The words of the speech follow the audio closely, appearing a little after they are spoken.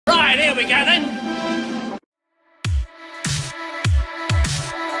we go then.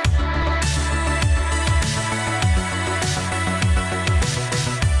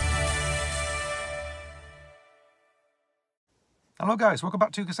 Hello guys, welcome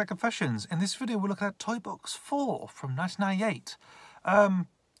back to Cassette Confessions. In this video we're looking at Toybox 4 from 1998.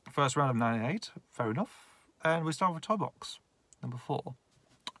 First round of 98, fair enough. And we start with Toybox, number 4.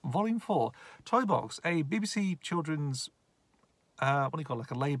 Volume 4. Toybox, a BBC children's, what do you call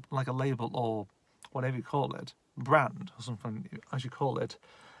it, like a label or whatever you call it, brand or something as you call it,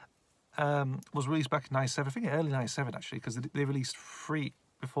 was released back in 97, I think early 97 actually, because they released 3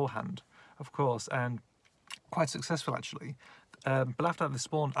 beforehand, of course, and quite successful actually. But after that they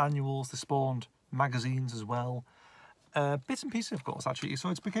spawned annuals, they spawned magazines as well. Bits and pieces of course actually, so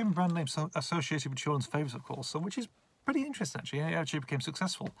it became a brand name associated with children's favourites of course, so which is pretty interesting actually. It actually became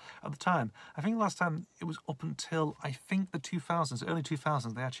successful at the time. I think the last time it was up until I think the 2000s, early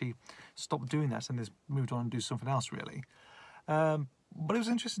 2000s, they actually stopped doing that and they moved on and do something else really. But it was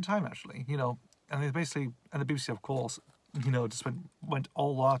an interesting time actually, you know, and they basically, and the BBC of course, you know, just went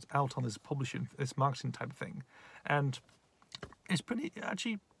all out on this publishing, this marketing type of thing, and it's pretty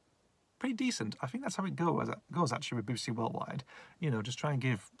decent. I think that's how it goes actually with BBC Worldwide. You know, just try and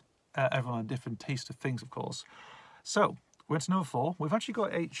give everyone a different taste of things, of course. So we're into number 4. We've actually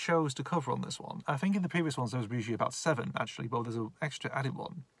got 8 shows to cover on this one. I think in the previous ones there was usually about 7 actually, but there's an extra added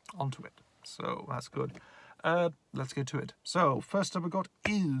one onto it, so that's good. Let's get to it. So first up we got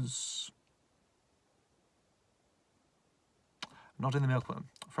is Not in the Milkman.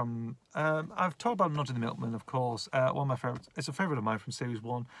 From I've talked about Not in the Milkman, of course. One of my favourites. It's a favourite of mine from Series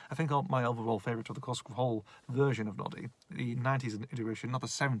 1. I think my overall favourite of the whole version of Noddy, the 90s iteration, not the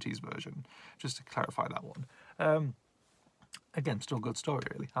 70s version. Just to clarify that one. Again, still a good story,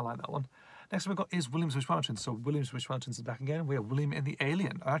 really. I like that one. Next we've got is William's Wish Mountain. So William's Wish Mountain is back again. We have William and the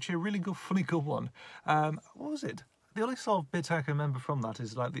Alien. Actually, a really good, funny, good one. What was it? The only sort of bit I can remember from that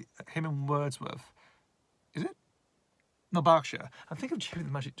is like him and Wordsworth. Is it? No, Berkshire. I'm thinking of Jimmy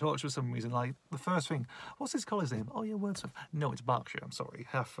the Magic Torch for some reason. Like, the first thing, what's his colleague's name? Oh, yeah, Wordsworth. No, it's Berkshire. I'm sorry.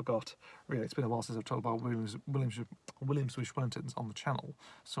 I forgot. Really, it's been a while since I've talked about William's Wish Wellingtons on the channel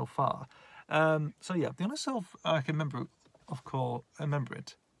so far. So, yeah, the only self I can remember, of course,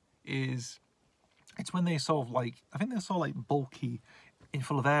 is it's when they sort of like, I think they're sort of like bulky,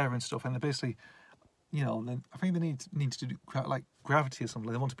 full of air and stuff, and they're basically, you know, I think they need to do like gravity or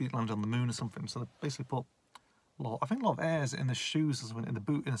something. They want to be landed on the moon or something, so they basically put I think a lot of air's in the shoes or something, in the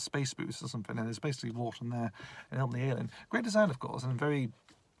boot, in the space boots or something, and there's basically water in there and helping the alien. Great design, of course, and very,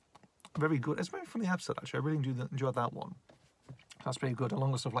 very good. It's a very funny episode, actually. I really enjoyed that one. That's pretty good,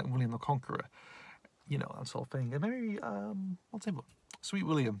 along with stuff like William the Conqueror, you know, that sort of thing. And maybe, what's it? Sweet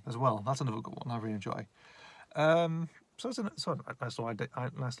William as well. That's another good one I really enjoy. So it's a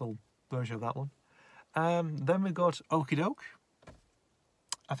nice little version of that one. Then we got Okie Doke.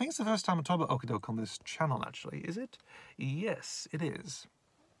 I think it's the first time I talk about Okie Doke on this channel, actually. Is it? Yes, it is.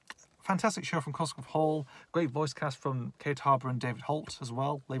 Fantastic show from Cosgrove Hall. Great voice cast from Kate Harbour and David Holt as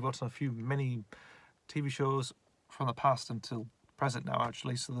well. They've worked on many TV shows from the past until present now,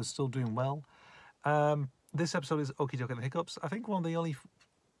 actually, so they're still doing well. This episode is Okie Doke and the Hiccups. I think one of the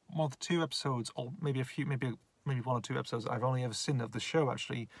 2 episodes, or maybe maybe 1 or 2 episodes I've only ever seen of the show,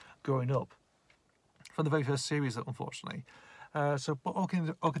 actually, growing up. From the very first series, unfortunately. So, but Okie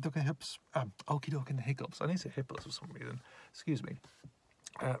Doke and the Hiccups. I need to say Hippos for some reason. Excuse me.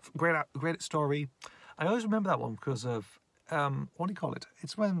 Great story. I always remember that one because of, what do you call it?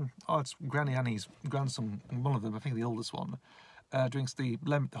 It's when, it's Granny Annie's grandson, one of them, I think the oldest one, drinks the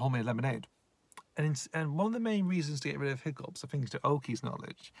homemade lemonade. And one of the main reasons to get rid of hiccups, I think to Okie's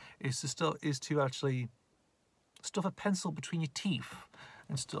knowledge, is to actually stuff a pencil between your teeth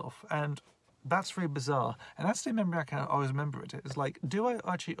and stuff. And that's very bizarre, and that's the memory I can always remember it. It's like, do I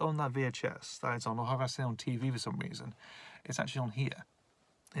actually own that VHS that it's on, or have I seen it on TV for some reason? It's actually on here.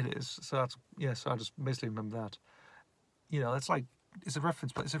 It is. So that's, yeah, so I just basically remember that. You know, it's like, it's a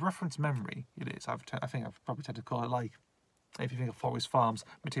reference, but it's a reference memory. It is. I think I've probably tend to call it like, if you think of Forest Farms,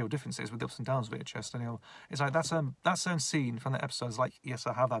 material differences with the ups and downs VHS, then, you know, it's like that certain scene from the episode is like, yes,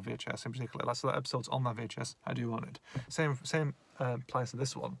 I have that VHS in particular. That's that episode's on that VHS. I do own it. Same applies to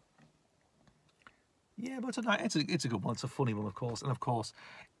this one. Yeah, but it's a good one. It's a funny one, of course. And of course,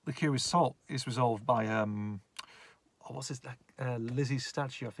 the Curious Salt is resolved by what's his Lizzie's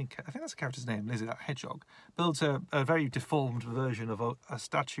statue. I think that's the character's name, Lizzie, that hedgehog. Builds a very deformed version of a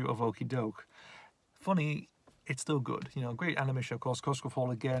statue of Okie Doke. Funny, it's still good. You know, great animation, of course. Cosgrove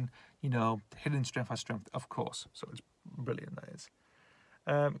Hall again. You know, hidden strength by strength, of course. So it's brilliant. That is.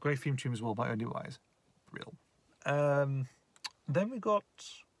 Great theme tune as well by Ernie Wise. Real. Then we got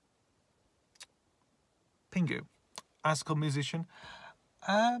Pingu, Classical Musician.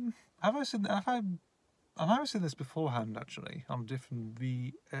 I've always seen this beforehand actually on different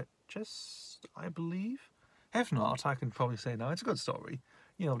VHS, I believe. If not, I can probably say no. It's a good story.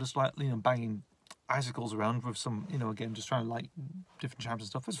 You know, just like, you know, banging icicles around with some, you know, again, just trying to light different chimes and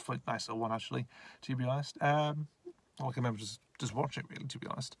stuff. It's a nice little one actually, to be honest. All I can remember just watch it really, to be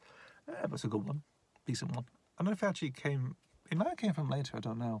honest. But it's a good one, decent one. I don't know if it actually came. It might have came from later. I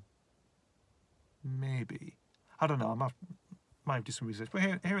don't know. Maybe. I don't know. Might do some research. But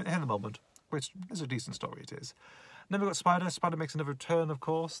here at the moment, which is a decent story. It is. Then we've got Spider. Spider makes another return, of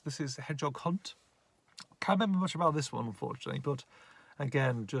course. This is Hedgehog Hunt. Can't remember much about this one, unfortunately. But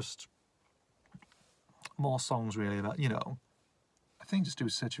again, just more songs really about, you know. I think just do a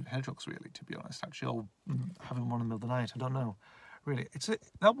search of hedgehogs really, to be honest. Actually, or having one in the middle of the night. I don't know. Really,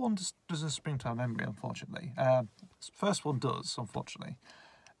 that one just doesn't spring to our memory, unfortunately. First one does, unfortunately.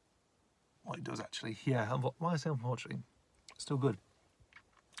 Well, it does actually. Yeah. Why I say unfortunately? Still good.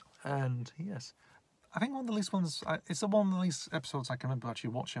 And yes, I think one of the least ones. It's the one of the least episodes I can remember actually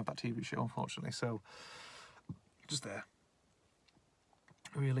watching of that TV show, unfortunately. So just there.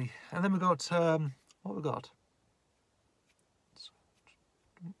 Really, and then we got what we got.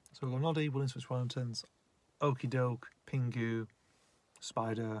 So we've got Noddy, Will Switch Wellingtons, Okie Doke, Pingu,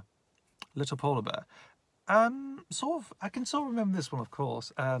 Spider, Little Polar Bear. I can sort of remember this one, of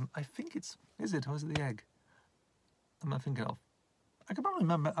course. I think is it or is it the egg? Am I thinking of? I can probably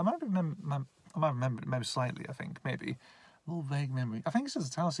remember. I might remember it maybe slightly. I think maybe a little vague memory. I think it's just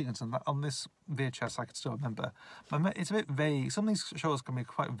a title sequence on this VHS. I can still remember. But it's a bit vague. Some of these shows can be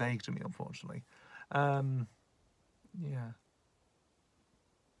quite vague to me, unfortunately. Yeah.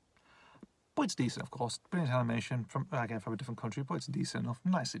 But it's decent, of course. Brilliant animation from a different country, but it's decent enough.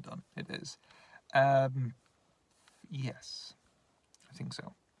 Nicely done. It is. Yes, I think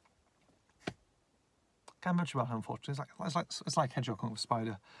so. Can't remember much about it, unfortunately. It's like Hedgehog with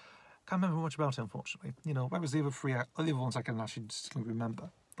Spider. Can't remember much about it, unfortunately. You know, whereas the other ones I can actually distinctly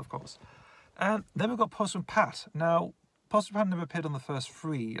remember, of course. And then we've got Postman Pat. Now, Postman Pat never appeared on the first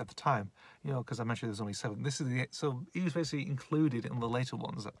 3 at the time, you know, because I mentioned there's only 7. This is so he was basically included in the later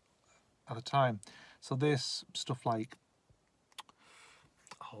ones at the time. So this stuff like,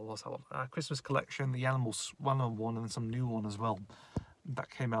 what's that one? Christmas Collection, the Animals 101, and some new one as well that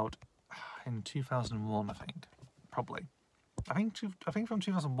came out in 2001, I think, probably. I think from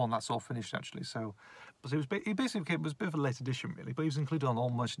 2001 that's all finished actually. So, but it basically was a bit of a late edition really. But he was included on all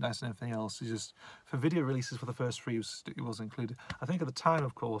merchandise and everything else. He just for video releases for the first 3, it was included. I think at the time,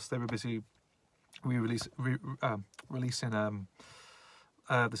 of course, they were busy releasing the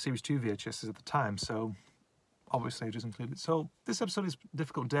Series 2 VHSs at the time. So obviously it was included. So this episode is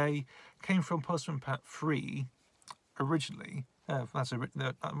Difficult Day. Came from Postman Pat 3 originally. That's where it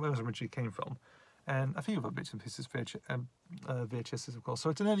originally came from. And a few other bits and pieces VHSs, of course. So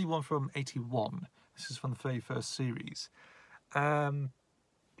it's an early one from 81. This is from the very first series. It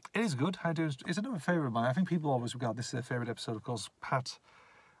is good. It's another favourite of mine. I think people always regard this as their favourite episode. Of course, Pat,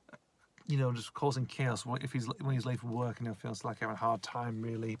 you know, just causing chaos when he's late for work and he feels like having a hard time,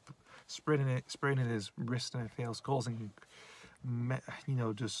 really spraining his wrist and everything else, causing, you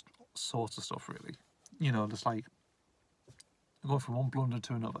know, just sorts of stuff, really. You know, just like going from one blunder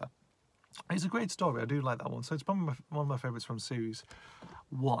to another. It's a great story. I do like that one. So it's probably one of my favourites from series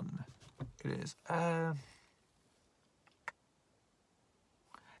 1. It is.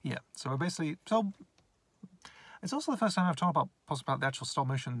 Yeah. So basically, it's also the first time I've talked about the actual stop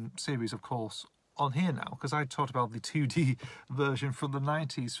motion series, of course, on here now, because I talked about the 2D version from the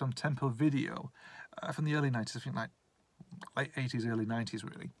 90s from Tempo Video, from the early 90s. I think like late 80s, early 90s,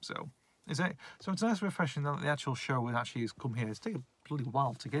 really. So it's nice and refreshing that the actual show has actually come here. It's taken a bloody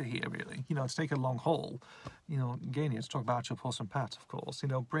while to get here, really. You know, it's taken a long haul. You know, getting here to talk about actual Postman Pat, of course. You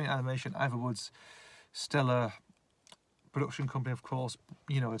know, brilliant animation, Ivor Woods, stellar production company, of course.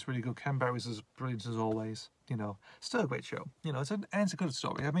 You know, it's really good. Ken Barry's as brilliant as always. You know, still a great show. You know, it's a good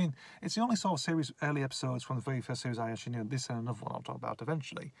story. I mean, it's the only sort of series, early episodes from the very first series I actually knew. This and another one I'll talk about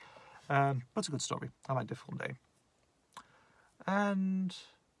eventually. But it's a good story. I like Difficult Day. And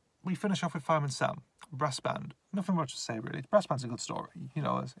we finish off with Fireman Sam, Brass Band. Nothing much to say, really. Brass Band's a good story. You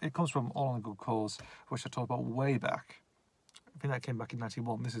know, it comes from All on a Good Cause, which I talked about way back. I think that came back in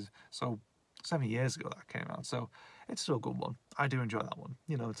 91. This is, so 7 years ago that came out. So it's still a good one. I do enjoy that one.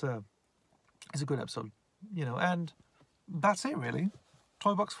 You know, it's a good episode. You know, and that's it, really.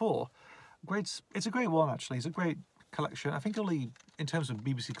 Toybox 4. It's a great one, actually. It's a great collection. I think only in terms of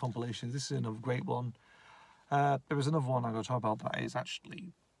BBC compilations, this is another great one. There is another one I'm going to talk about that is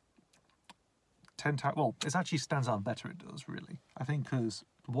actually 10 times, well, it actually stands out better, it does, really. I think because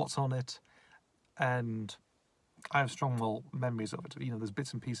what's on it, and I have strong memories of it. You know, there's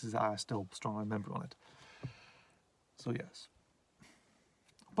bits and pieces that I still strongly remember on it. So yes,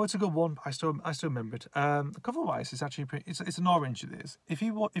 but it's a good one. I still remember it. Cover-wise, it's actually it's an orange. It is. If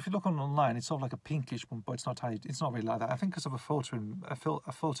you look online, it's sort of like a pinkish one, but it's not tied. It's not really like that. I think because of a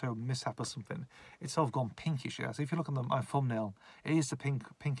photo mishap or something, it's sort of gone pinkish. Yeah. So if you look on my thumbnail, it is the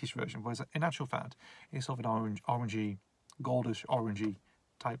pinkish version. Whereas in actual fact, it's sort of an orangey, goldish, orangey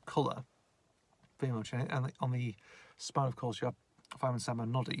type colour, very much. And on the spine, of course, you have Fireman Sam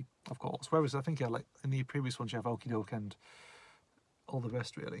and Noddy, of course. Whereas I think like in the previous ones, you have Okie Doke and all the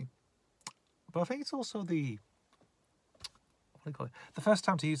rest, really. But I think it's also the what do you call it? The first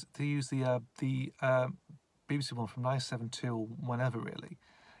time to use the BBC one from '97 till whenever, really.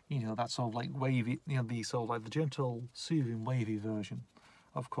 You know, that sort of like wavy, you know, the sort of like the gentle, soothing, wavy version,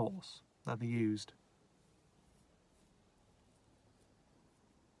 of course, that they used.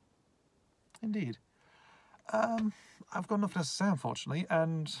 Indeed. I've got nothing else to say, unfortunately,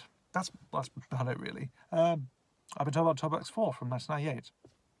 and that's about it, really. I've been talking about Toybox 4 from 1998.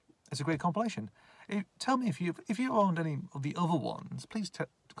 It's a great compilation. Tell me if you owned any of the other ones. Please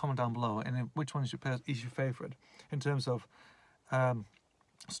comment down below, and which one is your favourite in terms of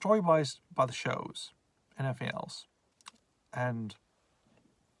story-wise by the shows and everything else, and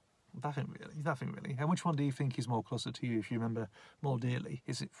nothing really. And which one do you think is more closer to you, if you remember more dearly?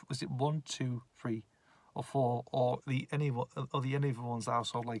 Was it 1, 2, 3, or 4, or any of the ones that are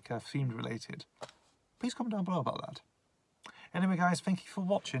sort of like themed related? Please comment down below about that. Anyway, guys, thank you for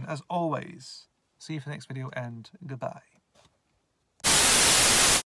watching. As always, see you for the next video, and goodbye.